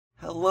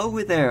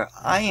Hello there,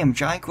 I am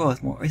GiantGrotle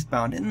with more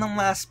EarthBound. In the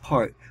last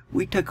part,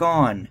 we took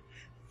on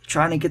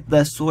trying to get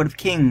the Sword of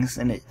Kings,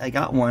 and I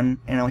got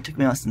one, and it only took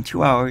me less than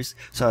 2 hours,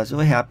 so I was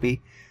really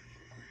happy.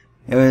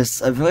 It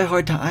was a really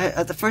hard time.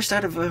 At the first I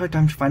had a really hard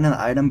time finding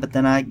the item, but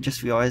then I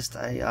just realized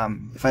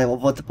if I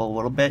level it up a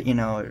little bit, you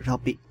know, it would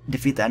help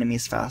defeat the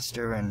enemies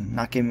faster and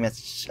not give me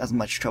as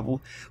much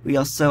trouble. We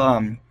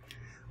also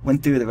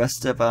went through the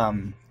rest of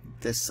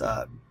this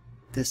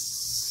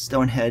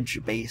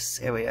Stonehenge base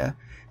area,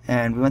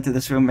 and we went through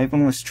this room.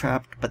 Everyone was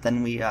trapped, but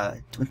then we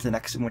went to the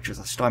next room, which was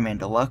a Starman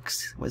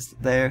Deluxe was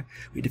there.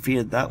 We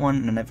defeated that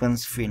one, and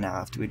everyone's free now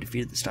after we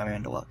defeated the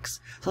Starman Deluxe.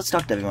 So let's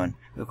talk to everyone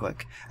real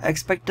quick. I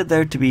expected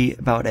there to be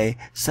about a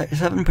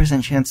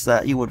 7% chance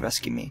that you would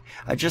rescue me.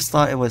 I just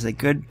thought it was a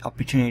good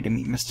opportunity to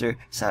meet Mr.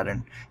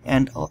 Saturn,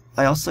 and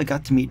I also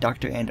got to meet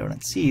Dr.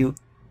 Andonut. See you.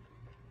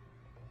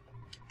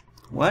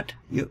 What?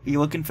 You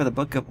looking for the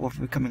book of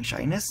overcoming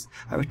shyness?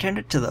 I returned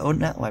it to the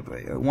ONET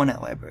library, or ONET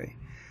library.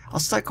 I'll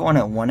start going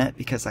at ONET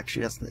because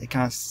actually it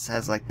kind of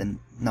has like the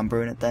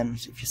number in it then,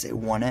 if you say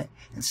ONET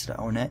instead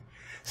of ONET.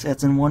 So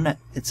it's in ONET.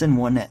 It's in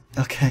ONET.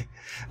 Okay.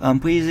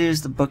 Please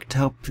use the book to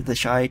help the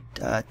shy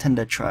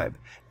Tenda tribe.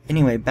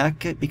 Anyway,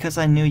 because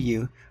I knew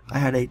you, I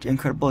had an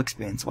incredible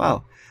experience.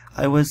 Wow.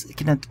 I was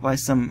kidnapped by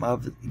some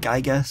of, I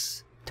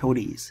guess,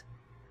 toadies.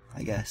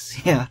 I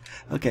guess. Yeah.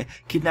 Okay.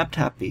 Kidnapped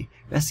happy.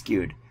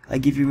 Rescued. I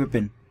give you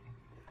ribbon.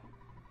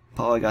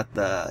 Paul, I got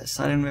the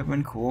Saturn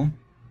ribbon, cool.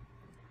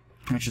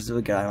 Which is a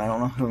really good item. I don't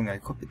know who I'm going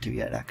to equip it to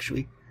yet,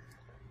 actually.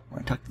 I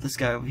want to talk to this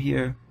guy over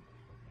here.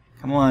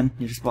 Come on,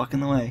 you're just blocking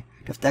the way.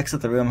 You have to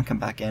exit the room and come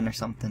back in or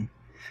something.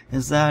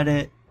 Is that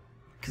it?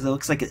 Because it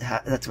looks like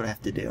that's what I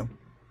have to do.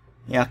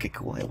 Yeah, okay,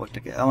 cool. It looked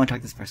like it. I want to talk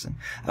to this person.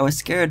 I was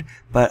scared,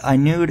 but I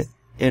knew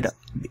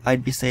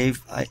I'd be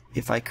safe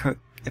if I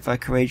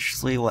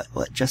courageously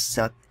just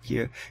sat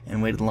here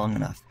and waited long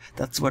enough.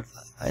 That's what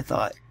I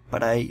thought,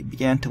 but I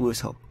began to lose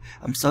hope.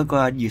 I'm so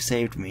glad you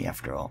saved me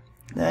after all.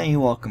 Yeah, you're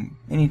welcome.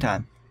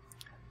 Anytime.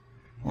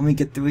 Let me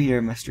get through here,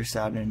 Mr.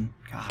 Saturn.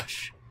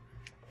 Gosh.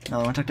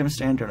 No, I want to talk to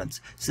Mr. Andonut.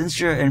 Since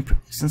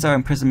our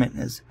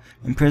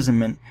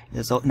imprisonment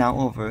is now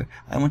over,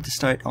 I want to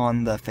start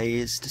on the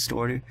phase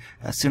distorter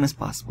as soon as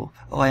possible.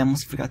 Oh, I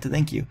almost forgot to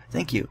thank you.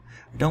 Thank you.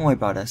 Don't worry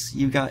about us.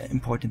 You got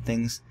important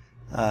things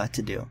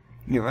to do.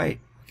 You're right.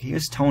 Okay,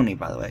 here's Tony,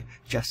 by the way.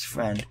 Jeff's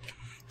friend.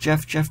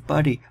 Jeff,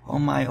 buddy. Oh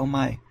my, oh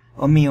my.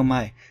 Oh me, oh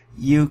my.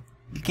 You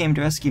came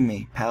to rescue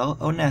me, pal.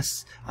 Oh,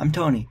 Ness. I'm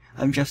Tony.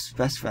 I'm Jeff's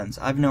best friend.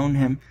 I've known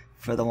him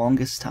for the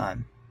longest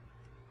time.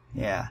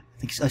 Yeah,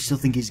 I still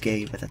think he's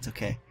gay, but that's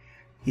okay.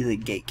 He's a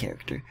gay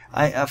character.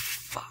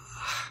 That's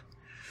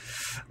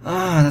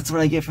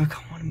what I get for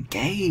calling him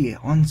gay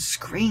on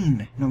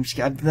screen. No, I'm just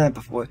kidding. I've done that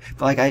before,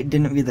 but like I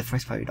didn't read the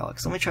first part of your dog.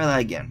 So let me try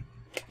that again.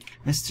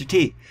 Mr.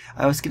 T,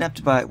 I was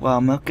kidnapped while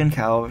milking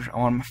cows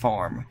on my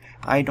farm.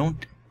 I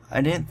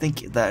didn't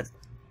think that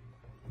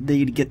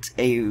they'd get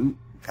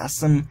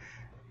awesome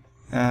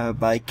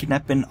by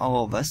kidnapping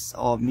all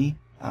of me.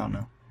 I don't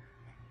know.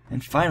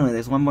 And finally,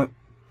 there's one more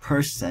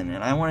person,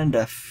 and I wanted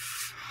to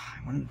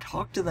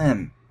talk to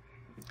them.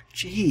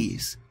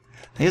 Jeez.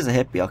 Here's a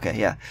hippie. Okay,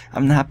 yeah.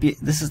 I'm happy.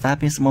 This is the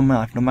happiest moment of my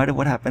life. No matter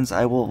what happens,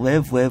 I will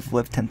live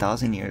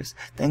 10,000 years.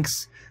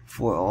 Thanks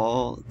for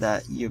all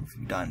that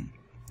you've done.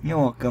 You're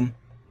welcome.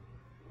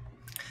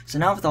 So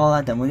now with all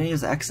that done, we're gonna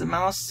use the exit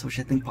mouse, which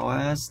I think Paul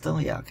has still.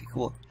 Yeah, okay,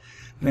 cool.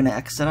 We're gonna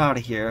exit out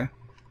of here,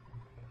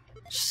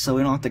 so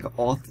we don't have to go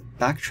all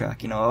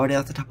backtrack. You know, already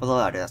at the top of the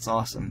ladder. That's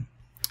awesome.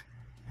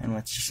 And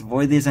let's just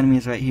avoid these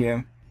enemies right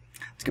here.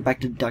 Let's get back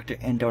to Dr.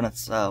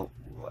 Andonut's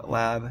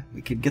lab.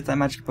 We could get that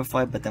magic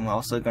butterfly, but then we're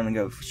also going to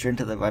go straight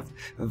into the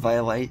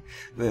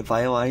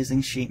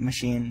revitalizing sheet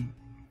machine.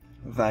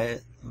 I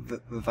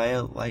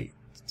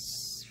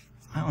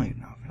don't even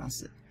know how to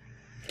pronounce it.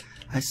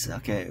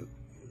 Okay.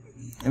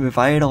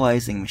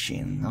 Revitalizing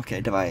machine. Okay,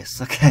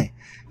 device. Okay.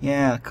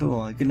 Yeah,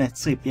 cool. Good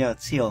night's sleep. Yeah,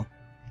 let's heal.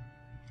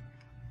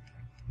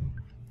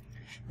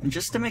 And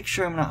just to make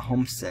sure I'm not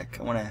homesick,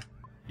 I want to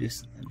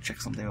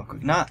check something real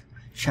quick. Not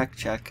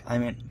check, I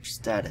mean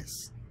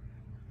status.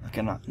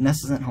 Okay,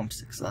 Ness isn't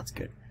homesick, so that's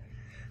good.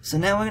 So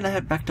now we're gonna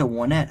head back to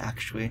ONET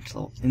actually,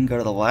 and go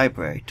to the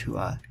library to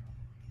well,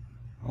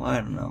 I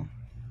don't know.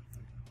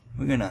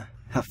 We're gonna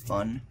have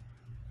fun.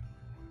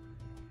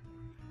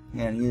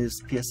 And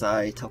use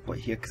PSI teleport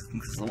here because I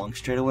think this is a long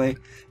straightaway.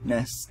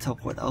 Ness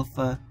teleport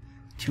alpha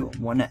to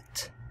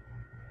ONET.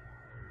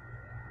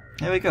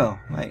 There we go.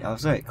 Right, I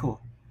was right.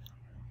 Cool.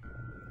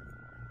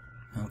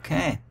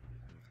 Okay.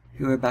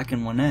 Here we're back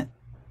in ONET.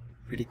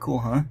 Pretty cool,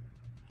 huh?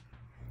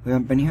 We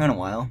haven't been here in a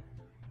while.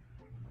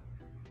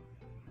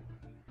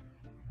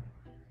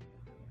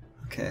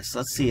 Okay, so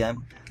let's see. I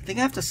think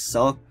I have to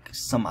sell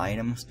some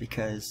items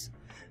because,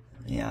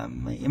 yeah,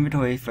 my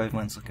inventory for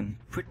everyone's looking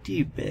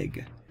pretty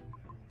big,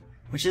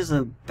 which is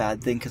a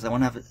bad thing because I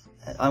want to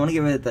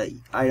get rid of the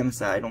items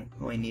that I don't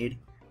really need.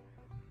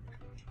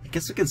 I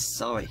guess we could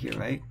sell right here,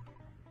 right?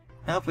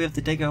 Nope, we have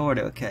to take our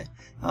order. Okay.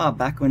 Oh,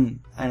 back when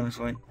items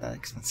weren't that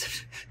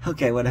expensive.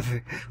 Okay,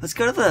 whatever. Let's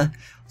go to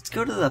Let's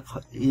go to the,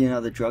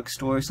 the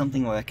drugstore or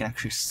something where I can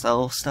actually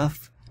sell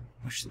stuff.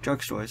 Which the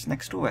drugstore is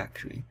next door,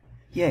 actually.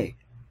 Yay.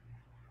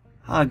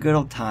 Ah, good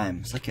old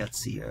times. Okay, let's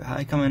see here.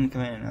 Hi, come in.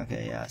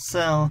 Okay, yeah,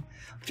 sell.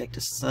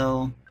 Objective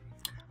sell.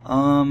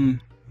 You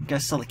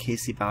guys sell the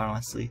Casey bar,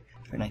 honestly,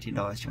 for $19. You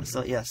want to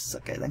sell? Yes.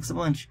 Okay, thanks a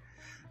bunch.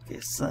 Okay,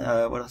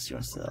 so, what else do you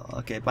want to sell?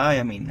 Okay, buy.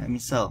 I mean,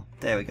 sell.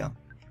 There we go.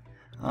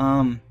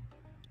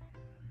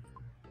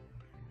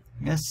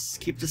 Yes,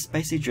 keep the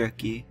spicy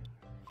jerky.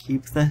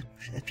 Keep the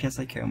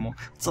PSI caramel.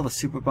 Let's sell the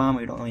super bomb.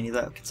 We don't really need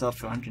that. We can sell it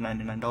for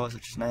 $199,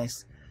 which is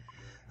nice.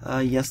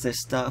 Yes,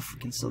 there's stuff we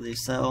can still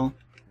sell.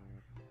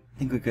 I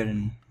think we're good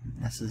in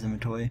Ness's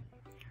inventory.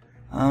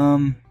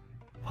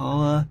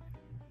 Paula.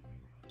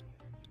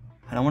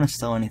 I don't want to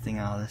sell anything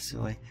out of this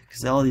really,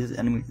 because all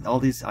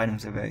these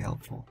items are very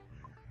helpful.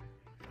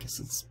 I guess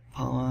it's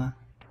Paula.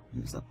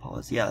 Use that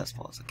Paula's. Yeah, that's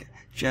Paula's. Okay.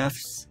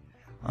 Jeff's.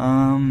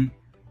 I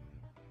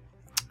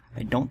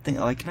don't think.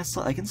 Oh, I can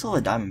sell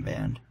a diamond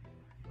band,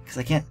 because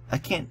I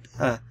can't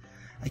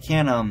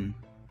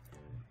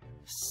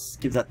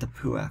give that to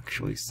Pooh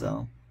actually.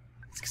 So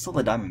let's sell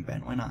the diamond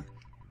band. Why not?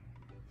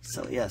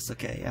 So yes.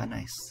 Okay. Yeah.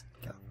 Nice.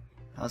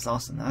 That was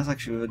awesome. That was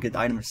actually a really good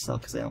item to sell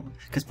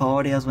because Paul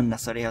already has one,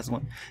 Ness already has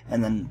one,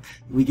 and then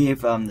we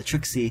gave the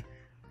Trixie,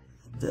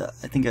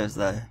 I think it was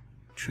the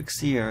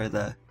Trixie or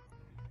the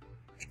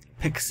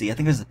Pixie. I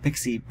think it was the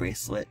Pixie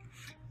bracelet,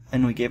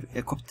 and we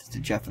equipped it to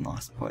Jeff in the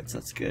last part. So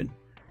that's good.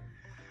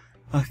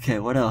 Okay,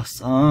 what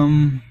else?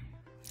 I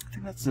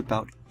think that's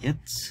about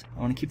it. I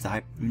want to keep the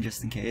hype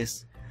just in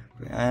case.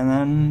 And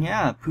then,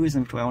 yeah, Pooh's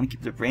inventory. I want to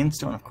keep the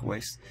Brainstone, of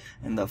course,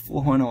 and the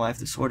Full Horn of Life,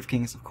 the Sword of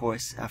Kings, of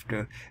course, after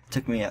it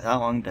took me that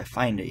long to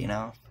find it,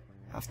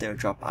 after a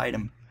drop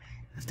item,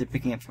 after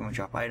picking it from a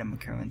drop item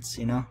occurrence,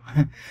 and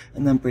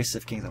then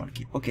Bracelet of Kings I want to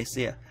keep. Okay, so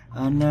yeah,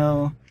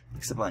 no,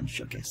 it's a bunch.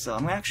 Okay, so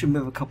I'm going to actually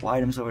move a couple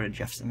items over to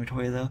Jeff's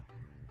inventory, though.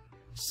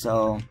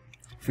 So,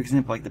 for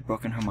example, like the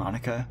Broken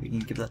Harmonica, we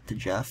can give that to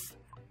Jeff.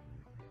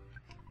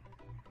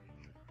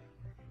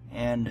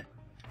 And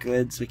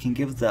goods, we can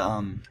give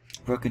the,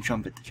 Broken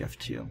Trumpet to Jeff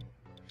too.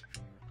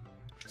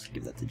 So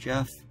give that to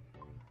Jeff.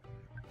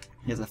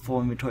 He has a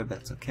full inventory, but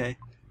it's okay.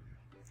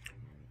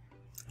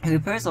 He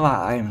repairs a lot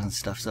of items and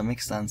stuff, so it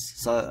makes sense.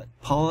 So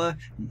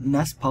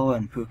Ness, Paula,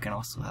 and Pooh can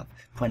also have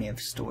plenty of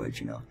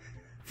storage,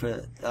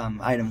 for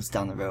items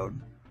down the road.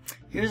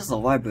 Here's the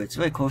library. It's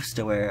very close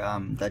to where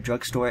the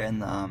drugstore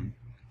and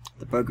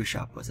the burger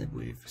shop was, I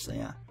believe. So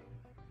yeah.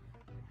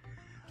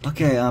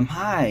 Okay,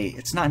 hi.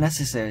 It's not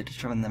necessary to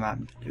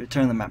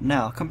return the map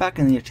now. Come back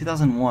in the year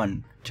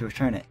 2001 to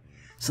return it.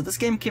 So this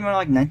game came out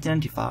like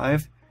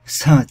 1995,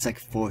 so it's like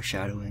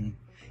foreshadowing.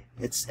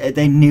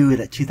 They knew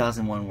that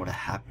 2001 would have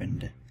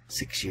happened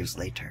 6 years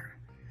later.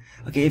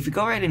 Okay, if you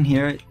go right in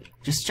here,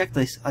 just check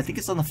this. I think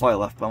it's on the far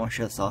left, but I want to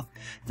show this off.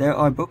 There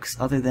are books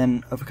other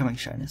than Overcoming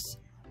Shyness.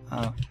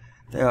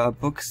 There are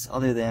books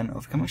other than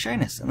Overcoming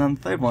Shyness. And then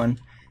the third one,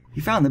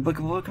 you found the Book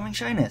of Overcoming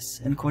Shyness,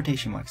 in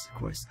quotation marks, of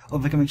course.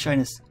 Overcoming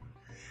Shyness.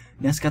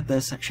 Ness got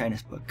the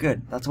Shyness book.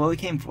 Good. That's what we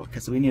came for,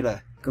 because we need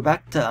to go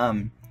back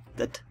to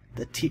the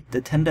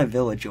Tenda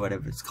village or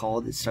whatever it's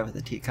called. It started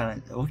with a T.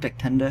 It looked like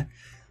Tenda.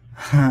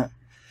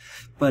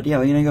 But yeah,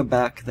 we're gonna go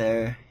back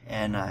there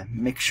and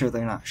make sure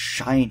they're not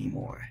shy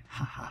anymore.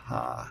 Ha ha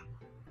ha.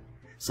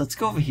 So let's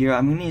go over here.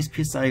 I'm gonna use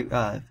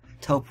PSI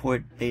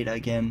teleport beta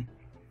again.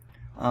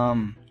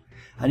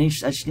 I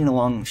just need a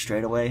long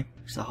straightaway,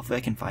 so hopefully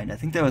I can find it. I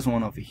think there was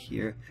one over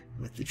here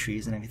with the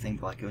trees and everything,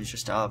 but like it was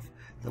just out of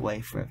the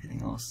way for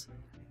everything else.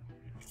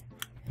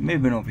 It may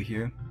have been over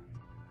here.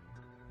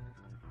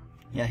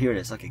 Yeah, here it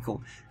is. Okay,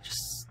 cool.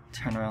 Just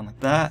turn around like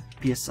that.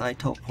 PSI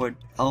teleport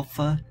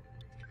alpha,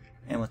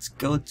 and let's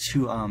go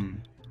to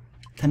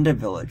Tenda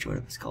Village,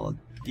 whatever it's called.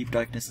 Deep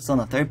Darkness. It's on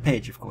the third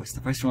page, of course.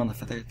 The first one on the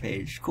third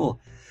page. Cool.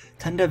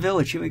 Tenda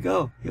Village. Here we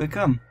go. Here we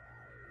come.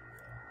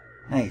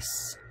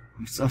 Nice.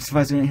 I'm so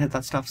surprised we didn't hit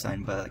that stop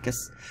sign, but I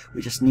guess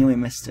we just nearly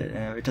missed it.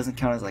 It doesn't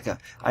count as like a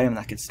item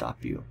that could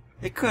stop you.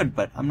 It could,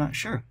 but I'm not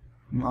sure.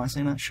 I'm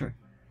honestly not sure.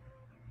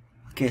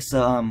 Okay,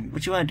 so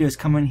what you want to do is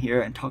come in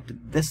here and talk to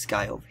this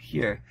guy over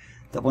here,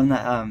 the one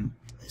that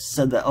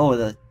said that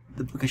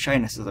the Book of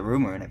Shyness is a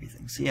rumor and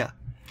everything. So yeah,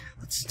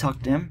 let's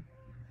talk to him.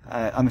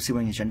 I'm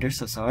assuming his gender,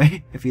 so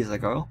sorry if he's a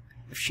girl,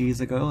 if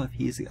she's a girl, if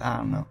he's I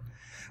don't know.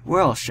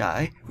 We're all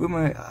shy.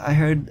 Rumor. I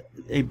heard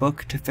a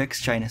book to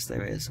fix shyness.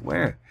 There is.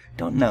 Where?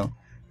 Don't know.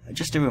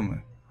 Just a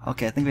rumor.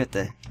 Okay, I think we have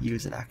to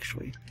use it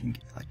actually.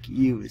 Like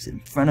use it in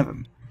front of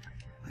him.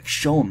 Like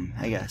show him,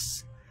 I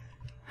guess.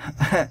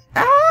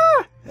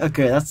 Ah!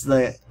 Okay, that's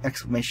the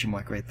exclamation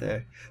mark right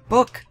there.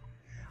 Book!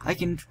 I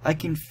can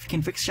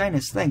fix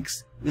shyness,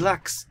 thanks.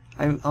 Relax.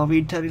 I'll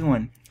read to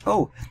everyone.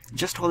 Oh,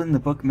 just holding the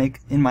book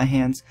in my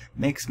hands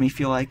makes me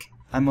feel like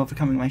I'm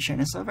overcoming my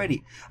shyness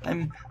already.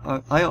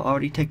 I'll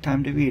already take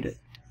time to read it.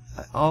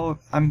 I'll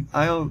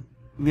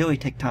really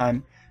take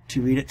time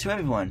to read it to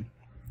everyone.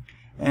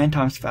 And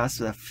time's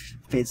fast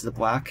fades to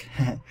black.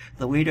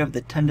 The leader of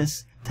the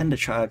Tenda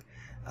tribe,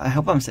 I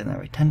hope I'm saying that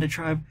right, Tenda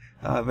tribe,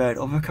 read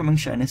Overcoming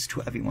Shyness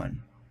to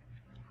everyone.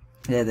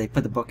 Yeah, they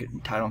put the book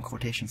title in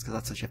quotations because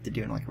that's what you have to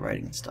do in like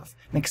writing and stuff.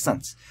 Makes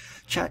sense.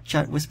 Chat,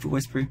 chat, whisper,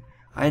 whisper.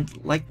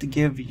 I'd like to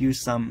give you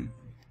some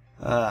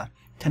Tenda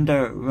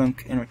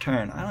runk in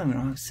return. I don't even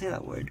know how to say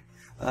that word.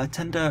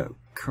 Tenda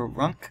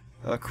crunk,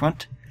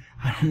 crunt.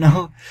 I don't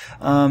know.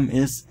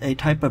 Is a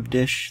type of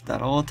dish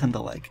that all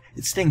Tenda like.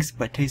 It stinks,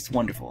 but tastes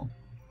wonderful.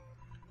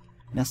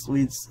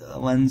 Nestle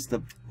lends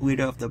the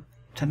leader of the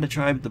Tenda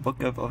tribe the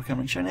book of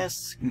overcoming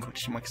shyness, in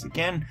quotation marks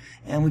again,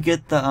 and we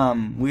get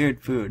the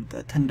weird food,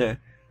 the Tenda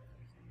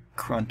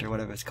crunt or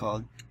whatever it's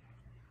called.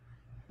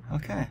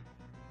 Okay.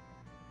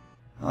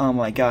 Oh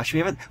my gosh,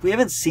 we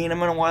haven't seen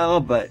him in a while,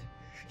 but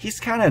he's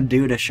kind of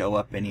due to show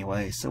up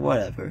anyway, so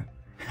whatever.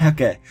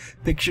 Okay,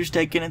 pictures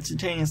taken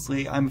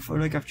instantaneously. I'm a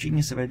photograph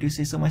genius if I do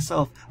say so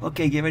myself.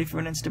 Okay, get ready for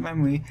an instant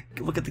memory.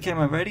 Look at the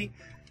camera, ready?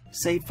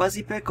 Say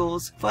fuzzy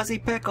pickles, fuzzy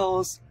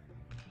pickles.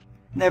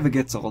 Never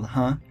gets old,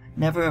 huh?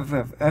 Never,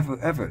 ever, ever,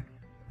 ever.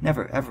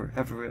 Never, ever,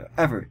 ever,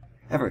 ever,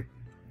 ever.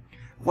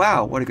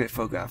 Wow, what a great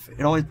photograph.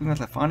 It always brings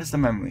back the fondest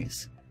of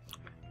memories.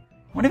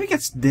 Wonder if he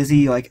gets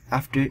dizzy, like,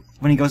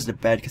 when he goes to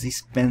bed, because he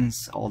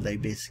spins all day,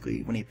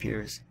 basically, when he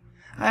appears.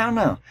 I don't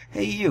know.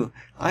 Hey, you.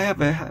 I have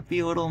a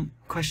happy little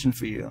question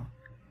for you.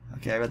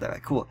 Okay, I read that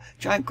right. Cool.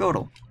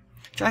 GiantGrotle.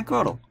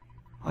 GiantGrotle.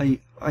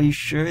 Are you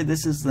sure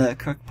this is the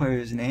correct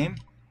player's name?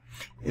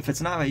 If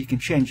it's not right, you can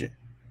change it.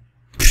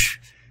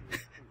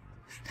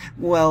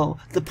 Well,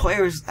 the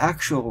player's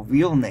actual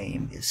real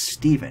name is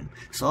Steven,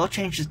 so I'll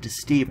change it to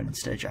Steven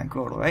instead of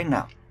GiantGrotle right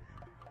now.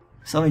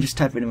 So let me just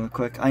type it in real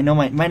quick. I know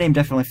my name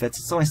definitely fits.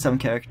 It's only 7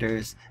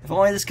 characters. If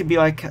only this could be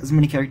like as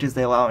many characters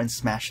they allow in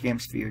Smash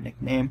games for your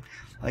nickname.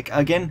 Like,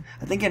 again,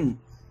 I think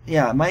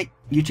my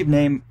YouTube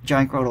name,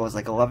 GiantGrotle, is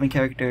like 11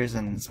 characters,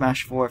 and in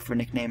Smash 4 for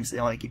nicknames, they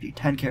only give you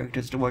 10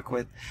 characters to work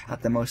with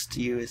at the most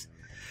to use.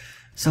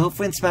 So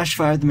hopefully in Smash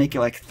 5 they make it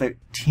like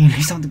 13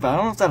 or something, but I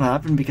don't know if that'll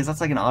happen because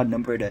that's like an odd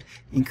number to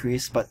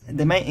increase, but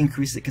they might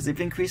increase it because they've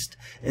increased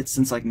it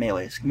since like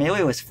Melee.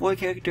 Melee was 4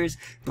 characters,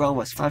 Brawl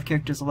was 5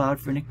 characters allowed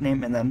for a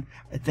nickname, and then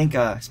I think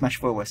Smash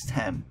 4 was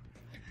 10.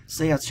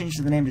 So yeah, let's change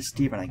the name to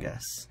Steven, I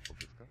guess.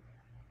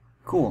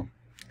 Cool.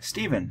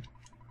 Steven.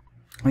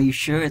 Are you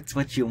sure it's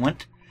what you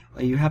want?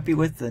 Are you happy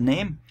with the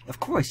name? Of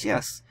course,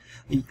 yes.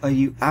 Are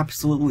you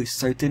absolutely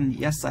certain?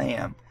 Yes, I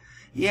am.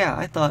 Yeah,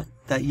 I thought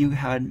that you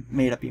had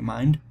made up your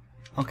mind.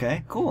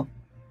 Okay, cool.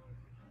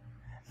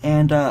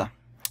 And,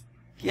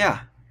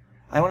 yeah.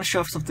 I want to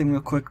show off something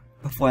real quick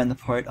before I end the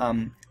part.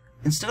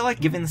 Instead of, like,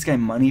 giving this guy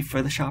money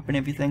for the shop and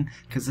everything,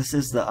 because this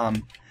is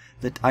the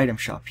item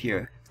shop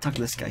here. Talk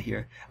to this guy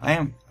here.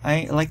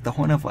 I like the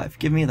Horn of Life.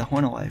 Give me the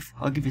Horn of Life.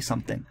 I'll give you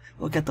something.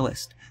 Look at the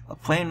list. A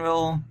plain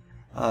roll,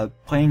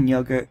 plain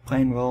yogurt,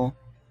 plain roll.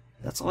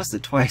 That's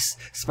listed twice.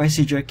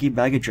 Spicy jerky,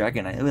 bag of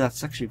dragonite. Ooh,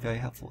 that's actually very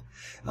helpful.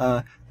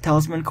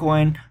 Talisman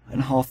coin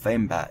and Hall of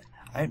Fame bat.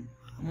 I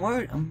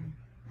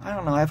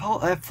don't know. I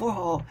have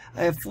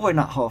four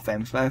not Hall of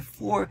Fames, but I have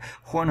 4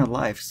 Horn of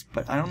Lives.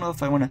 But I don't know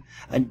if I want to.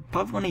 I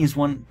probably want to use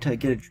one to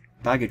get a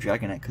bag of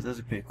dragonite because those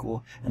are pretty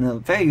cool and they're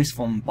very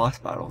useful in boss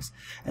battles.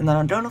 And then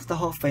I don't know if the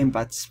Hall of Fame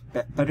bat's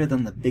better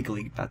than the big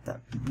league bat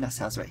that Ness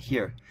has right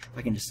here. If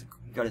I can just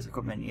got his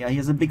equipment. Yeah, he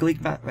has a big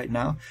league bat right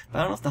now, but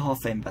I don't know if the Hall of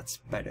Fame bat's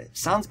better. It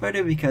sounds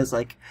better because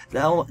like the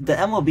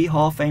MLB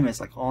Hall of Fame is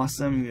like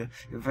awesome.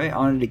 You're very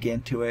honored to get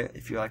into it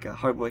if you're like a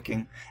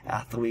hardworking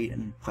athlete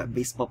and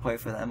baseball player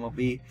for the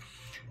MLB.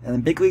 And the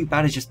big league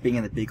bat is just being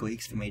in the big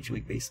leagues for Major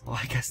League Baseball,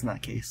 I guess in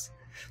that case.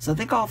 So I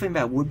think Hall of Fame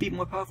bat would be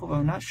more powerful, but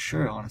I'm not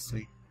sure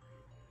honestly.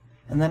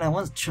 And then I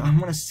want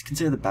to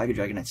consider the bag of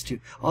dragonites too.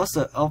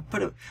 Also, I'll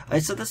put it. I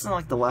said this in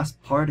like the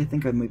last part, I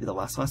think, or maybe the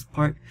last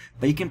part.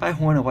 But you can buy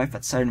Horn of Life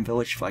at Siren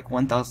Village for like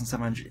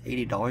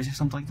 $1,780 or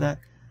something like that.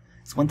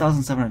 It's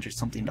 $1,700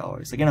 something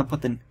dollars. Again, I'll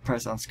put the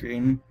price on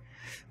screen.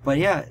 But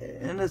yeah,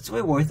 and it's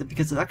way worth it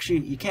because it actually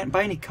you can't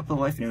buy any Cup of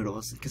Life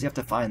noodles because you have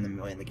to find them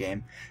really in the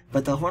game.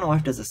 But the Horn of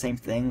Life does the same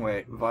thing where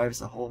it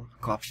revives a whole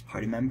co-op's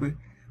party member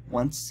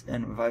once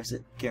and revives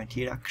it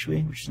guaranteed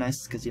actually, which is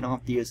nice because you don't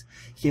have to use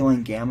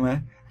Healing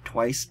Gamma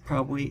twice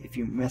probably if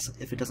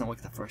it doesn't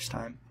work the first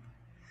time.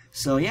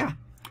 So yeah,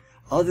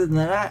 other than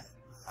that,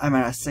 I'm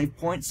at a save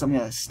point, so I'm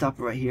gonna stop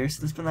it right here.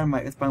 So this has been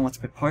my EarthBound Let's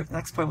Play part. The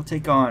next part will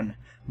take on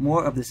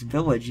more of this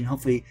village and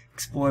hopefully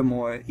explore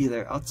more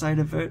either outside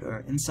of it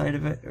or inside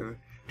of it or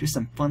do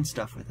some fun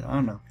stuff with it. I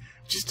don't know.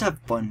 Just have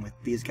fun with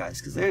these guys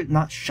because they're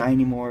not shy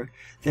anymore.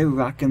 They're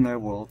rocking their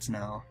worlds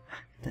now.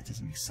 That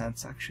doesn't make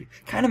sense, actually.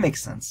 Kind of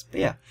makes sense,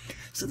 but yeah.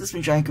 So this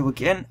has been GiantGrotle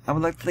again. I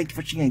would like to thank you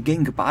for watching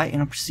again. Goodbye, and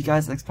I'll see you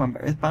guys next time by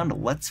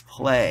EarthBound Let's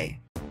Play.